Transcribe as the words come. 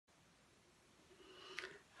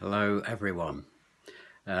Hello everyone.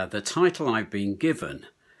 The title I've been given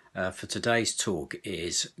for today's talk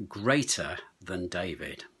is Greater Than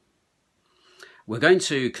David. We're going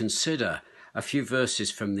to consider a few verses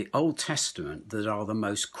from the Old Testament that are the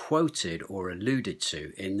most quoted or alluded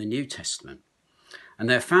to in the New Testament. And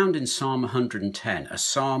they're found in Psalm 110, a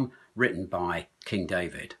psalm written by King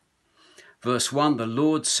David. Verse 1, the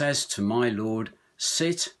Lord says to my Lord,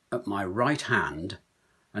 sit at my right hand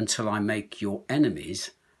until I make your enemies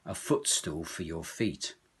a footstool for your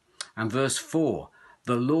feet. And verse 4,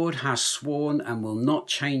 the Lord has sworn and will not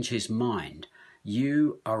change his mind.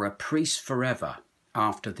 You are a priest forever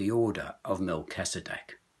after the order of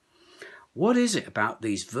Melchizedek. What is it about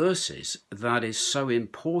these verses that is so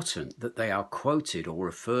important that they are quoted or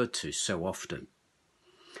referred to so often?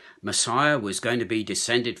 Messiah was going to be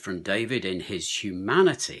descended from David in his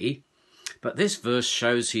humanity, but this verse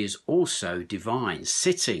shows he is also divine,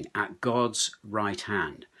 sitting at God's right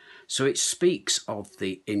hand. So it speaks of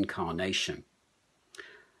the incarnation.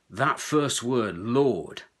 That first word,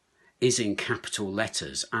 Lord, is in capital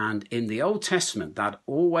letters, and in the Old Testament that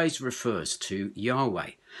always refers to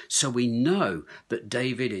Yahweh. So we know that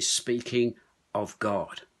David is speaking of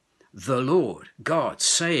God. The Lord, God,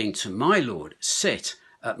 saying to my Lord, sit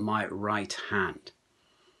at my right hand.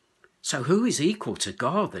 So who is equal to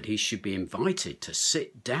God that he should be invited to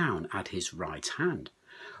sit down at his right hand?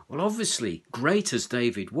 Well, obviously, great as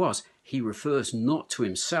David was, he refers not to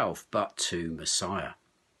himself, but to Messiah.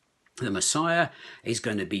 The Messiah is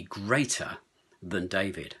going to be greater than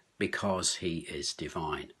David because he is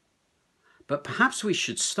divine. But perhaps we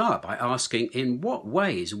should start by asking, in what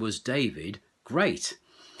ways was David great?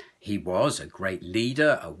 He was a great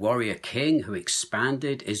leader, a warrior king who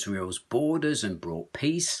expanded Israel's borders and brought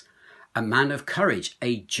peace, a man of courage,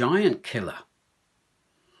 a giant killer.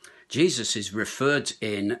 Jesus is referred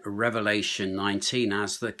in Revelation 19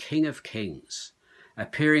 as the King of Kings,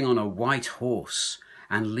 appearing on a white horse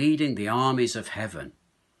and leading the armies of heaven.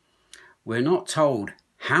 We're not told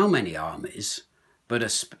how many armies, but a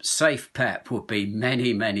safe bet would be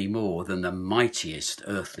many, many more than the mightiest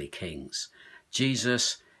earthly kings.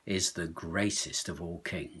 Jesus is the greatest of all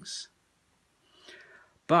kings.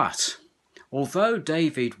 But although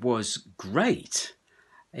David was great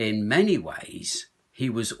in many ways, he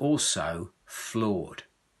was also flawed.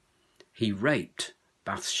 He raped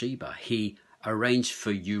Bathsheba. He arranged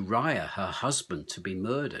for Uriah, her husband, to be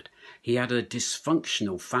murdered. He had a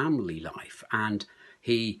dysfunctional family life, and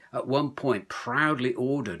he at one point proudly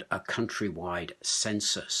ordered a countrywide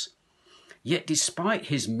census. Yet despite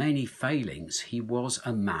his many failings, he was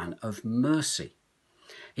a man of mercy.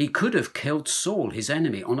 He could have killed Saul, his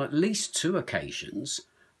enemy, on at least 2 occasions,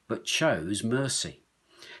 but chose mercy.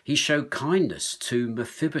 He showed kindness to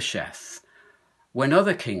Mephibosheth when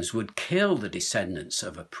other kings would kill the descendants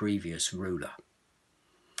of a previous ruler.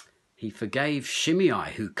 He forgave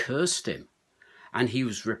Shimei, who cursed him, and he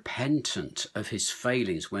was repentant of his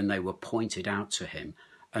failings when they were pointed out to him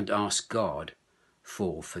and asked God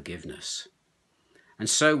for forgiveness. And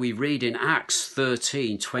so we read in Acts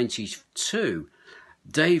 13:22,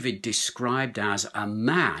 David described as a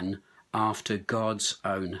man after God's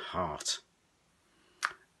own heart,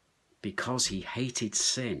 because he hated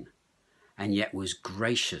sin and yet was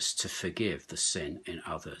gracious to forgive the sin in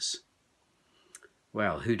others.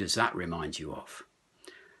 Well, who does that remind you of?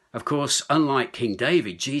 Of course, unlike King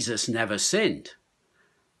David, Jesus never sinned.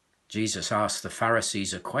 Jesus asked the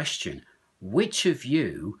Pharisees a question, which of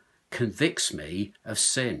you convicts me of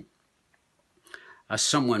sin? As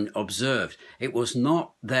someone observed, it was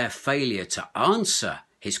not their failure to answer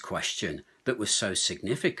his question that was so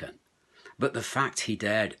significant, but the fact he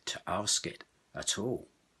dared to ask it at all.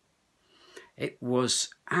 It was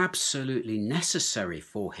absolutely necessary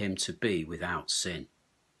for him to be without sin,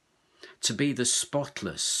 to be the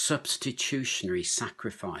spotless substitutionary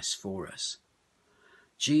sacrifice for us.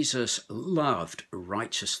 Jesus loved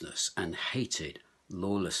righteousness and hated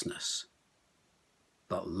lawlessness,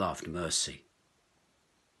 but loved mercy.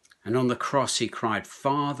 And on the cross he cried,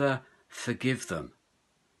 Father, forgive them.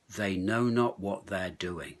 They know not what they're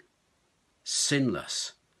doing.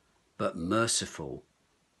 Sinless, but merciful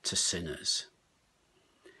to sinners.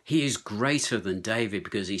 He is greater than David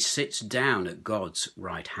because he sits down at God's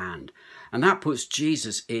right hand. And that puts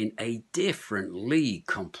Jesus in a different league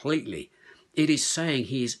completely. It is saying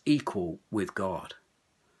he is equal with God.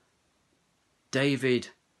 David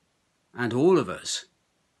and all of us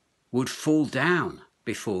would fall down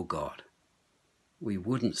before God. We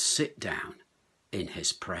wouldn't sit down in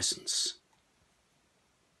his presence.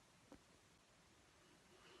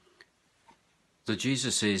 So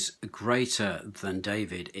Jesus is greater than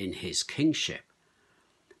David in his kingship,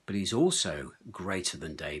 but he's also greater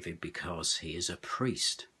than David because he is a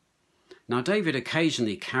priest. Now, David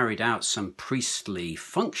occasionally carried out some priestly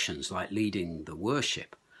functions like leading the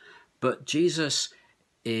worship, but Jesus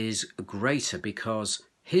is greater because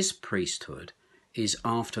his priesthood is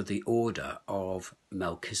after the order of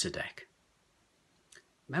Melchizedek.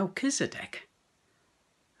 Melchizedek?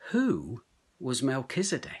 Who was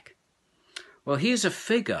Melchizedek? Well, he is a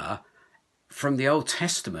figure from the Old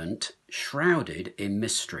Testament shrouded in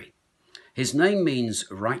mystery. His name means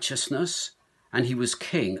righteousness, and he was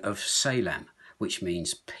king of Salem, which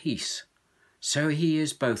means peace. So he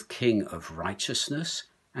is both king of righteousness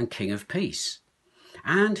and king of peace.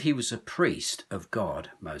 And he was a priest of God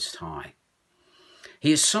Most High.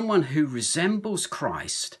 He is someone who resembles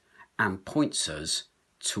Christ and points us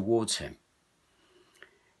towards him.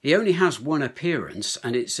 He only has one appearance,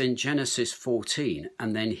 and it's in Genesis 14,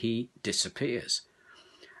 and then he disappears.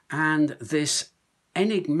 And this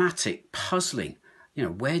enigmatic, puzzling,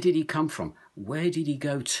 where did he come from? Where did he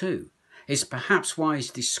go to? Is perhaps why he's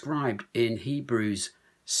described in Hebrews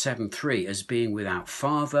 7:3 as being without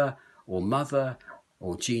father or mother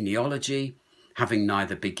or genealogy, having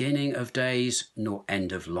neither beginning of days nor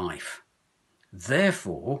end of life.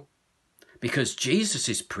 Therefore, because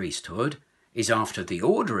Jesus' priesthood is after the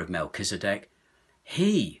order of Melchizedek,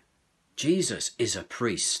 he, Jesus, is a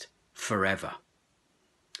priest forever,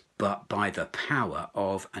 but by the power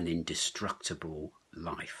of an indestructible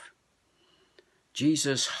life.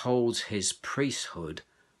 Jesus holds his priesthood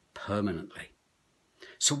permanently.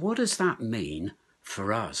 So what does that mean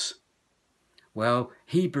for us? Well,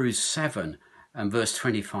 Hebrews 7 and verse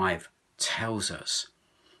 25 tells us,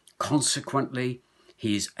 consequently,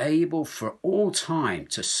 he is able for all time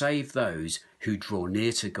to save those who draw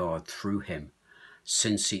near to God through him,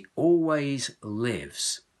 since he always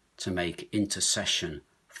lives to make intercession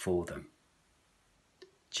for them.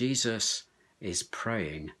 Jesus is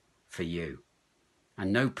praying for you,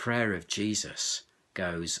 and no prayer of Jesus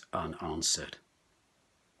goes unanswered.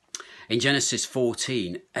 In Genesis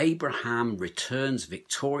 14, Abraham returns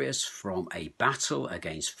victorious from a battle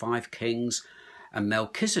against 5 kings, and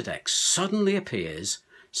Melchizedek suddenly appears,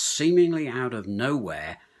 seemingly out of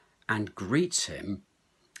nowhere, and greets him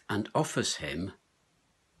and offers him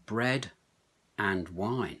bread and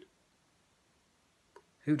wine.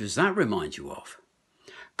 Who does that remind you of?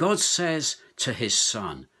 God says to his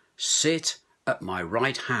son, "Sit at my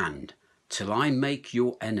right hand till I make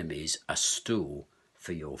your enemies a stool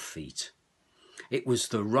for your feet." It was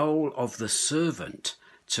the role of the servant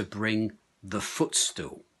to bring the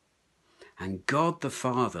footstool. And God the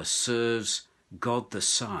Father serves God the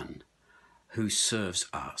Son, who serves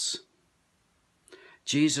us.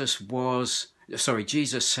 Jesus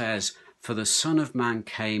says, "For the Son of Man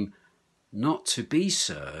came not to be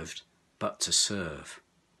served, but to serve,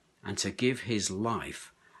 and to give his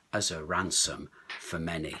life as a ransom for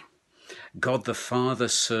many." God the Father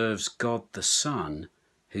serves God the Son,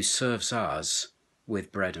 who serves us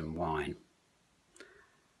with bread and wine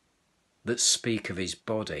that speak of his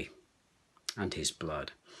body and his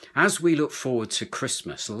blood. As we look forward to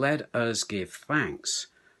Christmas, let us give thanks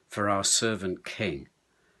for our servant King,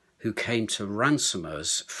 who came to ransom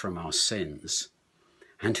us from our sins,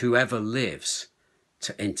 and whoever lives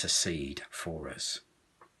to intercede for us.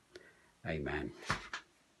 Amen.